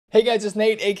Hey guys, it's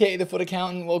Nate, aka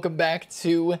TheFutAccountant. Welcome back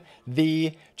to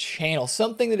the channel.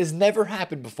 Something that has never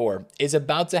happened before is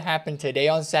about to happen today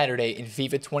on Saturday in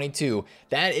FIFA 22.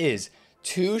 That is,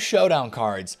 2 Showdown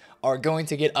cards are going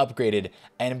to get upgraded,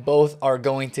 and both are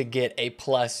going to get a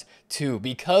 +2.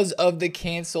 Because of the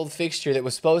canceled fixture that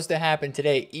was supposed to happen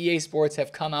today, EA Sports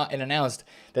have come out and announced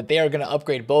that they are going to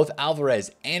upgrade both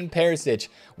Alvarez and Perisic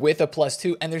with a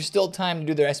 +2, and there's still time to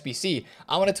do their SBC.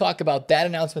 I want to talk about that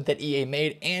announcement that EA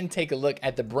made and take a look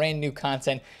at the brand new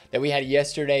content that we had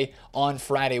yesterday on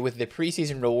Friday with the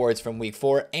preseason rewards from week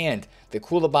 4 and the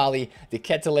Koulibaly, the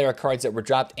Ketelera cards that were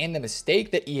dropped, and the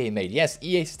mistake that EA made. Yes,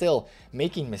 EA still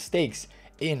making mistakes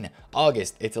in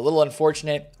August. It's a little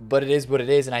unfortunate, but it is what it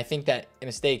is, and I think that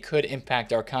mistake could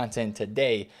impact our content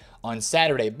today on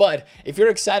Saturday. But if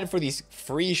you're excited for these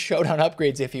free Showdown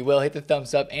upgrades, if you will, hit the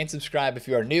thumbs up and subscribe if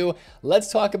you are new.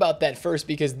 Let's talk about that first,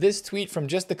 because this tweet from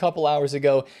just a couple hours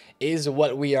ago is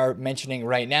what we are mentioning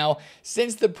right now.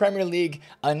 Since the Premier League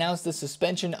announced the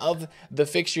suspension of the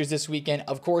fixtures this weekend,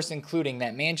 of course including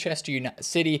that Manchester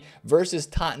City versus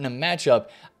Tottenham matchup,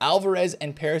 Alvarez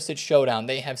and Perisic Showdown,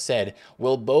 they have said,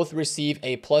 will both receive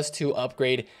a +2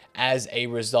 upgrade as a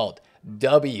result.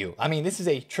 W. I mean, this is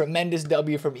a tremendous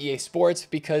W from EA Sports,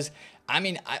 because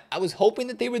I was hoping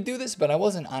that they would do this, but I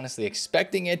wasn't honestly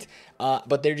expecting it.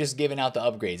 But they're just giving out the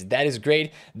upgrades. That is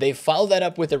great. They followed that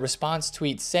up with a response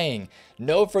tweet saying,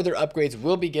 no further upgrades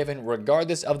will be given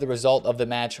regardless of the result of the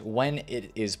match when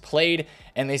it is played.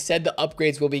 And they said the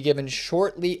upgrades will be given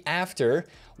shortly after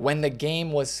when the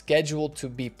game was scheduled to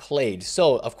be played.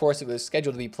 So, of course, it was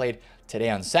scheduled to be played today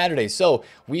on Saturday. So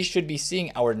we should be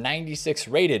seeing our 96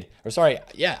 rated,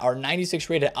 our 96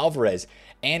 rated Alvarez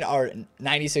and our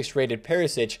 96 rated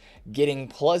Perisic getting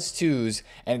 +2s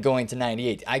and going to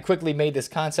 98. I quickly made this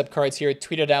concept cards here,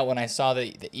 tweeted out when I saw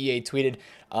the EA tweeted.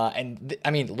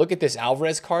 I mean, look at this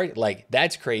Alvarez card. Like,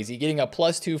 that's crazy. Getting a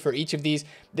 +2 for each of these.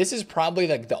 This is probably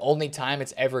like the only time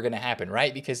it's ever going to happen,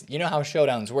 right? Because you know how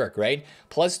Showdowns work, right?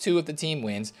 +2 if the team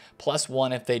wins,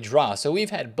 +1 if they draw. So we've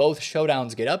had both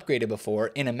Showdowns get upgraded before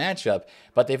in a matchup,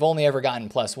 but they've only ever gotten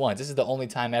 +1s. This is the only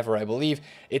time ever, I believe,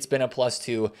 it's been a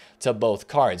 +2 to both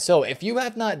cards. So if you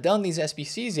have not done these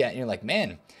SBCs yet, and you're like,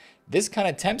 man, this kind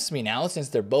of tempts me now since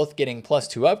they're both getting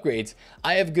 +2 upgrades,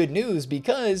 I have good news,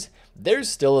 because they're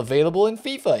still available in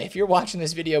FIFA. If you're watching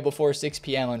this video before 6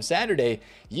 p.m. on Saturday,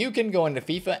 you can go into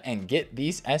FIFA and get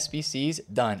these SBCs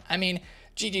done. I mean,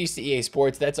 GG's to EA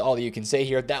Sports, that's all you can say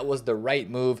here. That was the right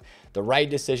move, the right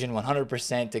decision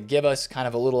 100% to give us kind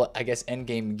of a little, I guess,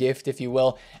 endgame gift, if you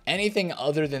will. Anything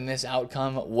other than this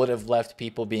outcome would have left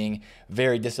people being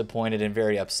very disappointed and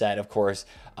very upset, of course,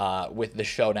 with the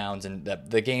Showdowns and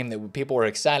the game that people were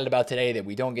excited about today that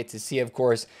we don't get to see, of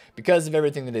course, because of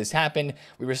everything that has happened.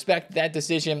 We respect that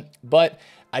decision, but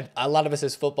a lot of us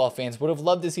as football fans would have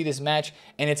loved to see this match,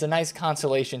 and it's a nice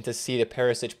consolation to see the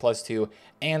Perisic +2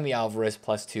 and the Alvarez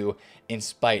 +2 in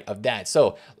spite of that.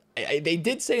 So they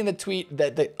did say in the tweet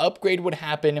that the upgrade would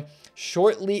happen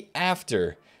shortly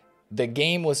after the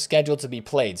game was scheduled to be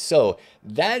played. So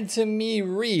that to me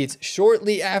reads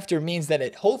shortly after means that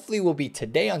it hopefully will be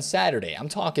today on Saturday. I'm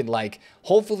talking like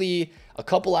hopefully a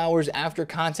couple hours after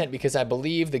content, because I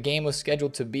believe the game was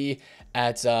scheduled to be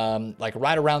at like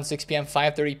right around 6 p.m.,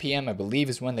 5:30 p.m. I believe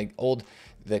is when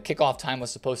the kickoff time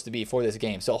was supposed to be for this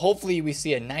game. So hopefully we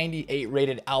see a 98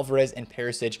 rated Alvarez and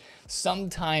Perisic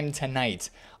sometime tonight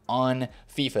on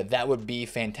FIFA. That would be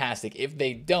fantastic. If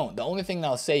they don't, the only thing that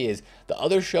I'll say is the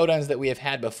other Showdowns that we have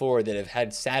had before that have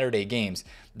had Saturday games,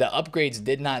 the upgrades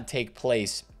did not take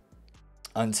place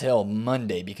until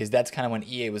Monday, because that's kind of when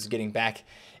EA was getting back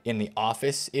in the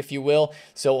office, if you will.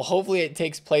 So hopefully it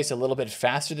takes place a little bit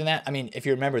faster than that. I mean, if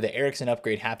you remember, the Eriksen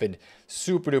upgrade happened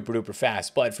super duper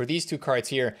fast, but for these 2 cards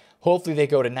here, hopefully they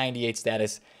go to 98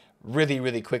 status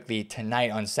really quickly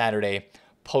tonight on Saturday,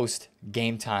 post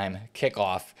game time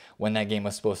kickoff, when that game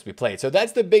was supposed to be played. So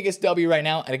that's the biggest W right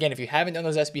now. And again, if you haven't done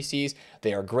those SBCs,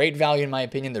 they are great value in my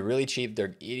opinion. They're really cheap.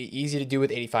 They're easy to do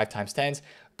with 85 times 10s.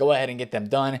 Go ahead and get them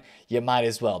done. You might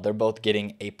as well. They're both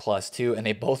getting a +2, and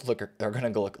they both are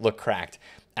going to look cracked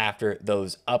after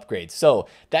those upgrades. So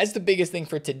that's the biggest thing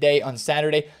for today on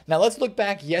Saturday. Now let's look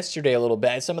back yesterday a little bit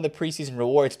at some of the preseason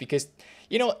rewards, because,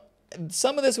 you know,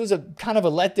 some of this was a kind of a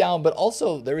letdown, but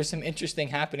also there was some interesting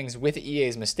happenings with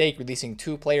EA's mistake releasing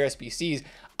 2 player SBCs.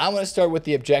 I'm going to start with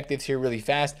the objectives here really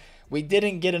fast. We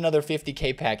didn't get another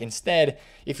 50K pack. Instead,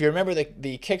 if you remember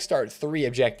the Kickstart 3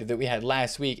 objective that we had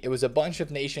last week, it was a bunch of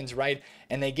nations, right?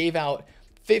 And they gave out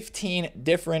 15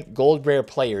 different gold rare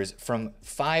players from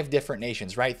 5 different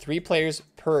nations, right? 3 players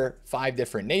per 5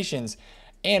 different nations.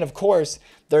 And of course,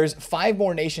 there's 5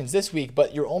 more nations this week,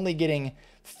 but you're only getting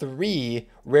 3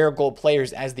 rare gold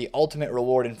players as the ultimate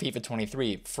reward in FIFA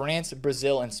 23. France,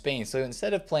 Brazil, and Spain. So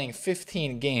instead of playing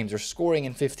 15 games or scoring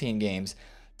in 15 games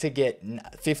to get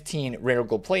 15 rare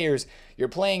gold players, you're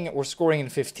playing or scoring in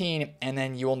 15 and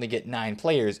then you only get 9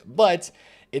 players. But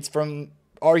it's from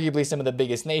arguably some of the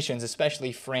biggest nations,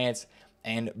 especially France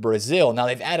and Brazil. Now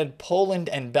they've added Poland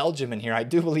and Belgium in here. I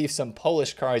do believe some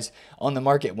Polish cards on the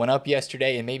market went up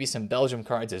yesterday, and maybe some Belgium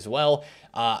cards as well.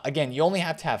 Again, you only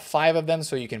have to have 5 of them,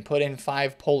 so you can put in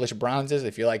 5 Polish bronzes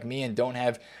if you're like me and don't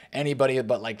have anybody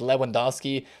but like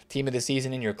Lewandowski, team of the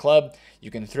season in your club.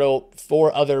 You can throw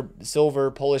 4 other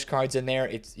silver Polish cards in there.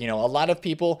 It's, you know, a lot of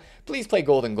people, please play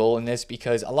golden goal in this,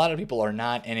 because a lot of people are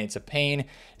not, and it's a pain,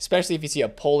 especially if you see a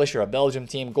Polish or a Belgium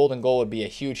team. Golden goal would be a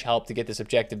huge help to get this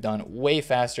objective done way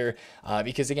faster,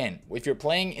 because again, if you're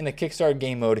playing in the Kickstart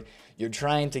game mode, you're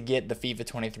trying to get the FIFA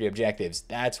 23 objectives.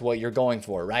 That's what you're going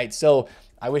for, right? So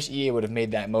I wish EA would have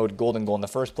made that mode golden goal in the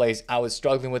first place. I was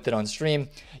struggling with it on stream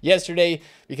yesterday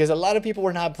because a lot of people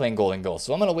were not playing golden goal.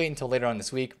 So I'm going to wait until later on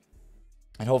this week,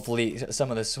 and hopefully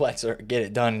some of the sweats get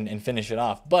it done and finish it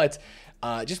off. But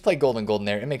just play golden gold in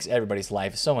there. It makes everybody's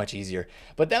life so much easier.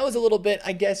 But that was a little bit,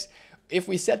 I guess, if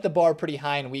we set the bar pretty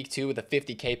high in week 2 with a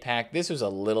 50K pack, this was a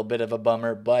little bit of a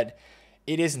bummer, but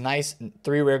it is nice.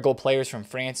 3 rare gold players from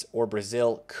France or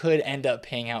Brazil could end up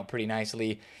paying out pretty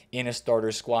nicely in a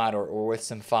starter squad or with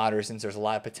some fodder, since there's a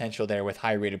lot of potential there with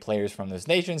high rated players from those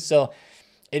nations. So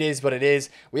it is what it is.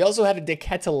 We also had a De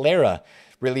Ketelaere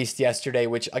released yesterday,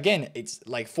 which again, it's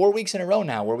like 4 weeks in a row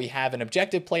now where we have an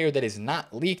objective player that is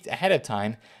not leaked ahead of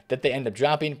time that they end up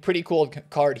dropping. Pretty cool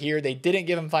card here. They didn't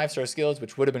give him 5-star skills,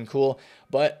 which would have been cool,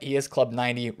 but he is Club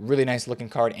 90, really nice looking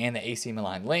card, and the AC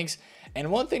Milan links. And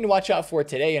one thing to watch out for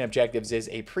today in objectives is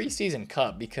a preseason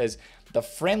cup, because the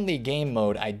friendly game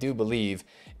mode, I do believe,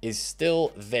 is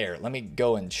still there. Let me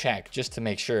go and check just to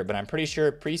make sure, but I'm pretty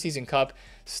sure preseason cup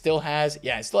still has,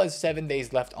 yeah, it still has 7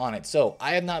 days left on it. So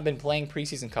I have not been playing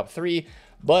preseason cup 3,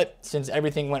 but since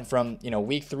everything went from, you know,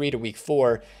 week 3 to week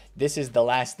 4, this is the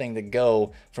last thing to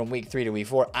go from week 3 to week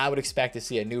 4. I would expect to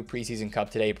see a new preseason cup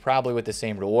today, probably with the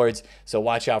same rewards. So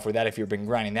watch out for that if you've been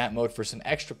grinding that mode for some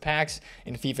extra packs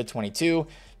in FIFA 22.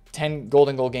 10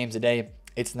 golden goal games a day.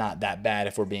 It's not that bad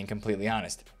if we're being completely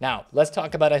honest. Now, let's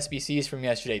talk about SBCs from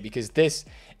yesterday, because this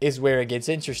is where it gets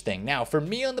interesting. Now, for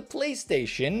me on the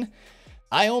PlayStation,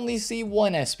 I only see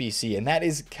one SBC, and that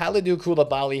is Kalidou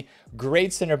Koulibaly.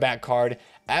 Great center back card,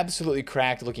 absolutely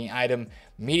cracked looking item,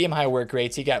 medium high work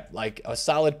rates. He got like a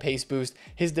solid pace boost.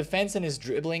 His defense and his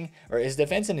dribbling, or his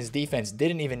defense and his defense,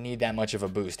 didn't even need that much of a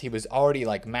boost. He was already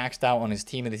like maxed out on his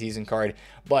team of the season card,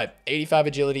 but 85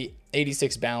 agility,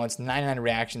 86 balance, 99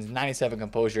 reactions, 97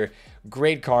 composure.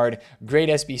 Great card, great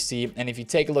SBC. And if you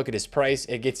take a look at his price,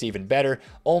 it gets even better.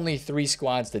 Only 3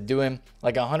 squads to do him,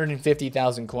 like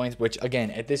 150,000 coins, which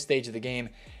again, at this stage of the game,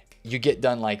 you get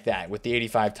done like that with the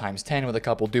 85 times 10 with a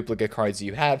couple duplicate cards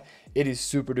you have. It is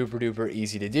super duper duper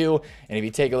easy to do. And if you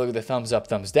take a look at the thumbs up,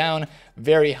 thumbs down,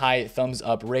 very high thumbs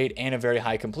up rate and a very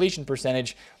high completion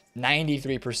percentage,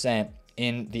 93%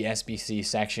 in the SBC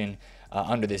section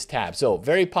under this tab. So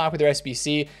very popular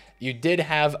SBC. You did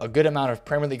have a good amount of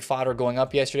Premier League fodder going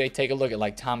up yesterday. Take a look at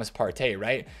like Thomas Partey,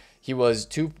 right? He was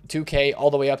 2K all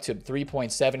the way up to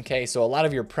 3.7K. So a lot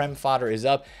of your Prem fodder is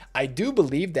up. I do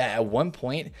believe that at one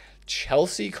point,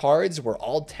 Chelsea cards were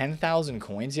all 10,000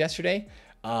 coins yesterday.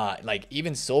 Like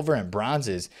even silver and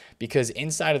bronzes, because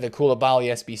inside of the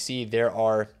Koulibaly SBC,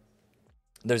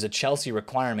 there's a Chelsea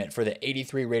requirement for the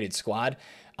 83 rated squad.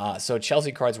 So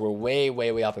Chelsea cards were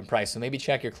way up in price. So maybe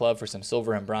check your club for some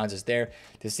silver and bronzes there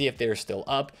to see if they're still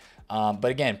up. But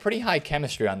again, pretty high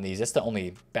chemistry on these. That's the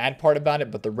only bad part about it,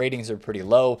 but the ratings are pretty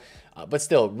low. But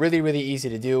still, really easy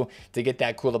to do to get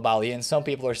that Koulibaly in. Some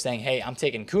people are saying, hey, I'm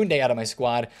taking Koundé out of my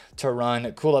squad to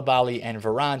run Koulibaly and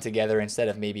Varane together instead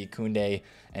of maybe Koundé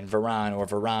and Varane or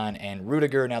Varane and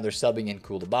Rudiger. Now they're subbing in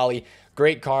Koulibaly.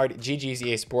 Great card. GG's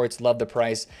EA Sports. Love the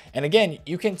price. And again,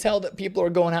 you can tell that people are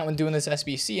going out and doing this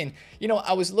SBC. And, you know,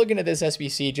 I was looking at this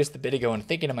SBC just a bit ago and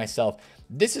thinking to myself,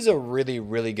 this is a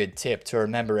really good tip to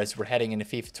remember as we're heading into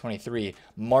FIFA 23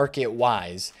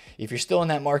 market-wise. If you're still in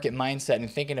that market mindset and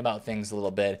thinking about things a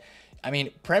little bit, I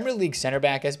mean, Premier League center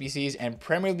back SBCs and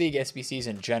Premier League SBCs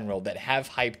in general that have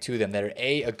hype to them, that are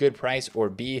A, a good price, or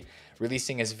B,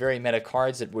 releasing as very meta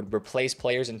cards that would replace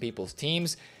players in people's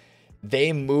teams,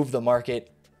 they move the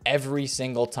market every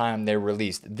single time they're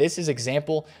released. This is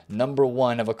example number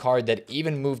 1 of a card that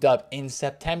even moved up in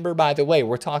September, by the way.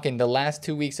 We're talking the last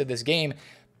 2 weeks of this game.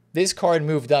 This card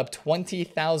moved up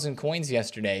 20,000 coins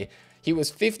yesterday. He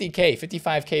was 50K,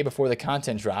 55K before the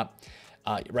content drop.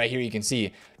 Right here you can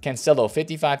see Cancelo,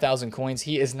 55,000 coins.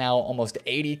 He is now almost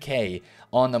 80K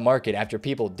on the market after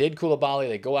people did Koulibaly.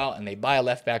 They go out and they buy a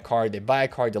left back card. They buy a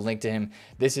card to link to him.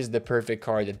 This is the perfect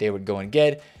card that they would go and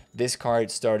get. This card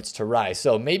starts to rise.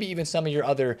 So maybe even some of your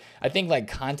other, I think like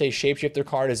Conte Shapeshifter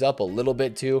card is up a little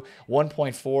bit too.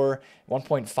 1.4,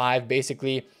 1.5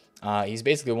 basically. He's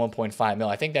basically 1.5 mil.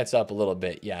 I think that's up a little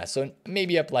bit. Yeah, so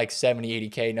maybe up like 70,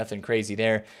 80K, nothing crazy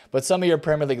there. But some of your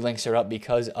Premier League links are up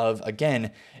because of,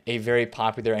 again, a very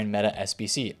popular and meta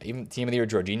SBC. Even Team of the Year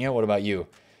Jorginho, what about you?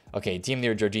 Okay, Team of the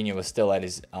Year Jorginho was still at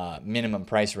his minimum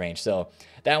price range. So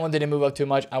that one didn't move up too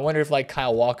much. I wonder if like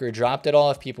Kyle Walker dropped at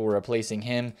all, if people were replacing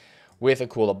him with a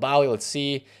Koulibaly. Let's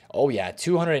see. Oh yeah,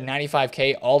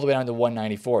 295K all the way down to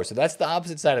 194. So that's the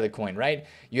opposite side of the coin, right?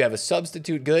 You have a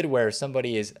substitute good where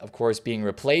somebody is, of course, being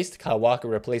replaced. Kyle Walker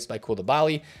replaced by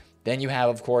Koulibaly. Then you have,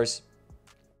 of course,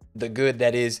 the good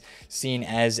that is seen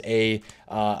as a,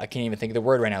 I can't even think of the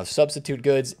word right now, substitute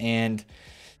goods and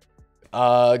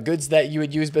goods that you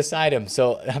would use beside him.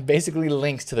 So basically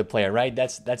links to the player, right?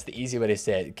 That's the easy way to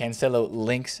say it. Cancelo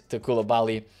links to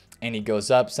Koulibaly and he goes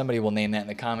up. Somebody will name that in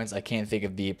the comments. I can't think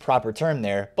of the proper term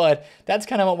there, but that's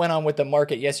kind of what went on with the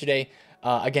market yesterday.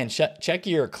 Again, check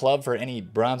your club for any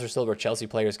bronze or silver Chelsea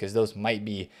players because those might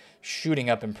be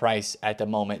shooting up in price at the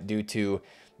moment due to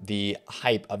the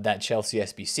hype of that Chelsea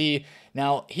SBC.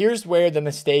 Now, here's where the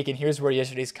mistake and here's where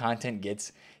yesterday's content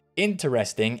gets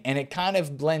interesting, and it kind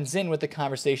of blends in with the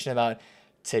conversation about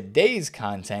today's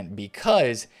content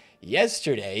because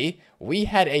yesterday we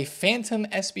had a Phantom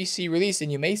SBC release,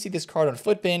 and you may see this card on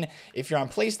Futbin. If you're on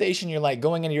PlayStation, you're like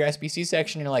going into your SBC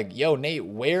section, you're like, yo, Nate,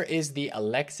 where is the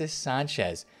Alexis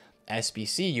Sanchez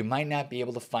SBC? You might not be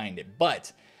able to find it,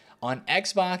 but on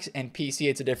Xbox and PC,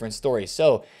 it's a different story.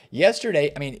 So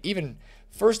yesterday, I mean, even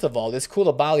first of all, this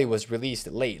Koulibaly was released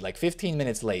late, like 15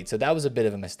 minutes late. So that was a bit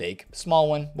of a mistake. Small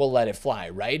one, we'll let it fly,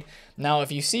 right? Now,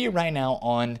 if you see right now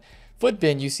on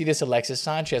Futbin, you see this Alexis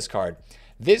Sanchez card.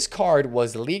 This card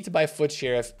was leaked by Foot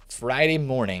Sheriff Friday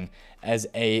morning as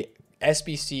a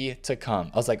SBC to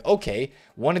come. I was like, okay,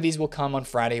 one of these will come on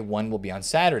Friday, one will be on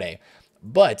Saturday.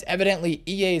 But evidently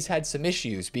EA's had some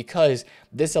issues because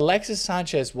this Alexis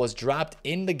Sanchez was dropped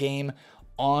in the game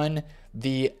on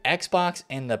the Xbox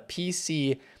and the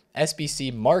PC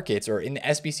SBC markets, or in the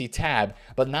SBC tab,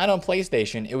 but not on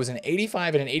PlayStation. It was an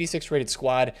 85 and an 86 rated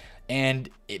squad, and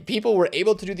people were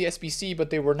able to do the SBC, but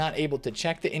they were not able to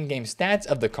check the in-game stats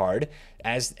of the card,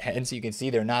 as hence you can see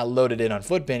they're not loaded in on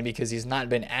Futbin because he's not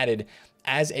been added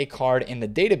as a card in the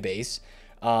database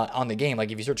on the game. Like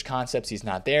if you search concepts, he's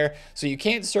not there, so you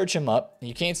can't search him up,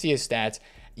 you can't see his stats.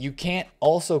 You can't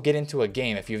also get into a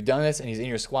game. If you've done this and he's in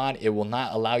your squad, it will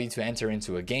not allow you to enter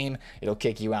into a game. It'll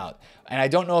kick you out. And I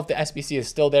don't know if the SBC is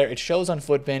still there. It shows on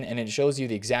Futbin and it shows you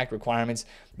the exact requirements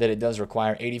that it does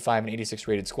require. 85 and 86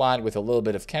 rated squad with a little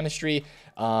bit of chemistry.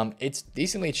 It's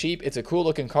decently cheap. It's a cool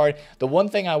looking card. The one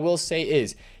thing I will say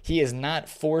is he is not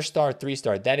 4-star,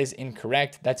 3-star. That is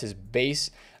incorrect. That's his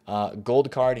base gold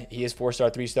card. He is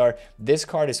 4-star, 3-star. This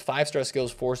card is 5-star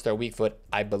skills, 4-star weak foot,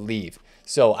 I believe.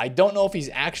 So I don't know if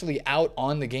he's actually out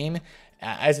on the game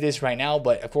as it is right now,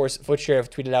 but of course, Foot Sheriff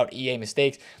tweeted out EA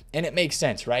mistakes, and it makes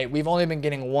sense, right? We've only been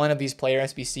getting one of these player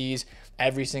SBCs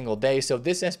every single day, so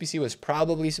this SBC was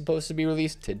probably supposed to be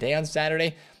released today on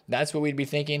Saturday. That's what we'd be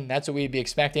thinking. That's what we'd be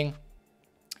expecting.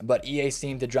 But EA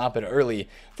seemed to drop it early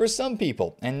for some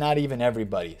people and not even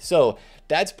everybody. So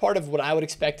that's part of what I would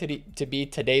expect to be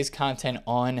today's content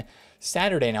on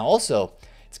Saturday. Now also,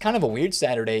 it's kind of a weird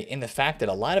Saturday in the fact that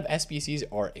a lot of SBCs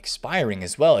are expiring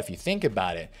as well, if you think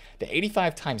about it. The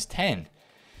 85 times 10,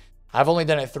 I've only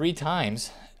done it 3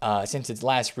 times since it's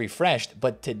last refreshed,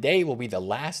 but today will be the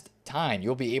last time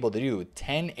you'll be able to do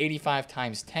 10 85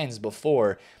 times 10s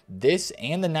before this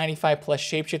and the 95 plus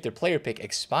shapeshifter player pick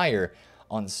expire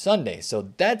on Sunday. So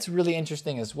that's really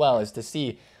interesting as well, is to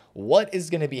see what is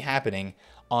going to be happening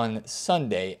on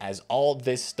Sunday as all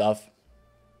this stuff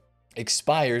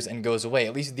expires and goes away.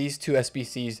 At least these 2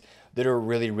 SBCs that are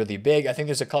really, really big. I think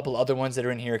there's a couple other ones that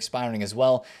are in here expiring as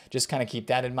well. Just kind of keep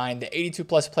that in mind. The 82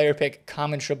 plus player pick,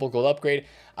 common triple gold upgrade.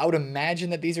 I would imagine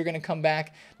that these are going to come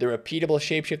back. The repeatable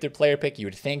shapeshifter player pick, you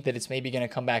would think that it's maybe going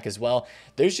to come back as well.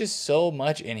 There's just so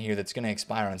much in here that's going to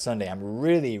expire on Sunday. I'm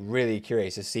really, really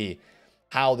curious to see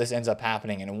how this ends up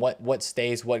happening and what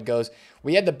stays, what goes.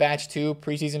 We had the batch 2,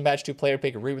 preseason batch 2 player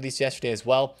pick re-released yesterday as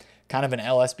well. Kind of an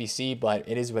LSBC, but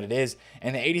it is what it is.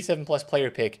 And the 87 plus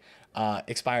player pick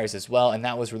expires as well, and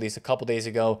that was released a couple days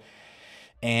ago.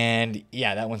 And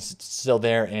yeah, that one's still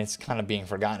there and it's kind of being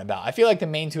forgotten about. I feel like the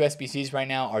main two SBCs right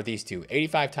now are these two,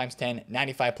 85 times 10,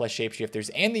 95 plus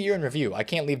shapeshifters, and the year in review. I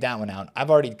can't leave that one out.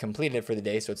 I've already completed it for the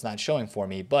day, so it's not showing for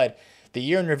me, but the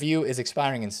year in review is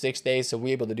expiring in 6 days, so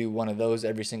we're able to do one of those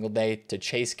every single day to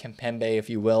chase Kimpembe, if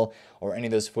you will, or any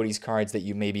of those footies cards that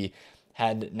you maybe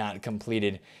had not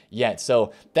completed yet.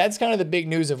 So that's kind of the big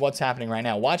news of what's happening right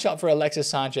now. Watch out for Alexis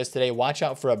Sanchez today. Watch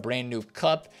out for a brand new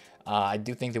cup. I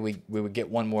do think that we would get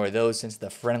one more of those since the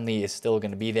friendly is still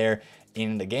going to be there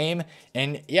in the game.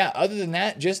 And yeah, other than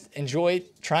that, just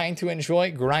trying to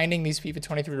enjoy grinding these FIFA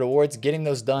 23 rewards, getting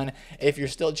those done. If you're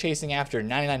still chasing after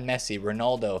 99 Messi,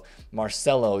 Ronaldo,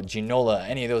 Marcelo, Ginola,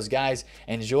 any of those guys,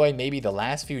 enjoy maybe the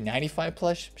last few 95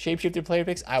 plus shapeshifter player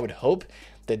picks. I would hope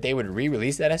that they would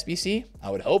re-release that SBC. I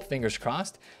would hope, fingers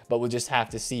crossed, but we'll just have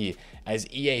to see as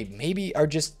EA maybe are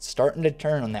just starting to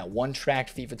turn on that one-track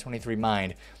FIFA 23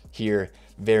 mind here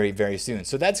very, very soon.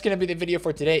 So that's going to be the video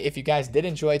for today. If you guys did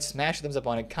enjoy it, smash a thumbs up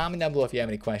on it, comment down below if you have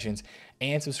any questions,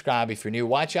 and subscribe if you're new.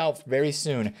 Watch out very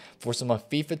soon for some of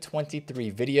FIFA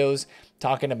 23 videos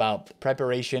talking about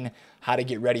preparation, how to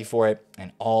get ready for it,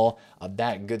 and all of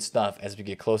that good stuff as we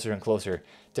get closer and closer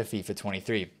to FIFA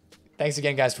 23. Thanks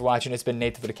again, guys, for watching. It's been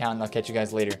Nate, the FutAccountant. I'll catch you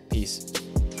guys later. Peace.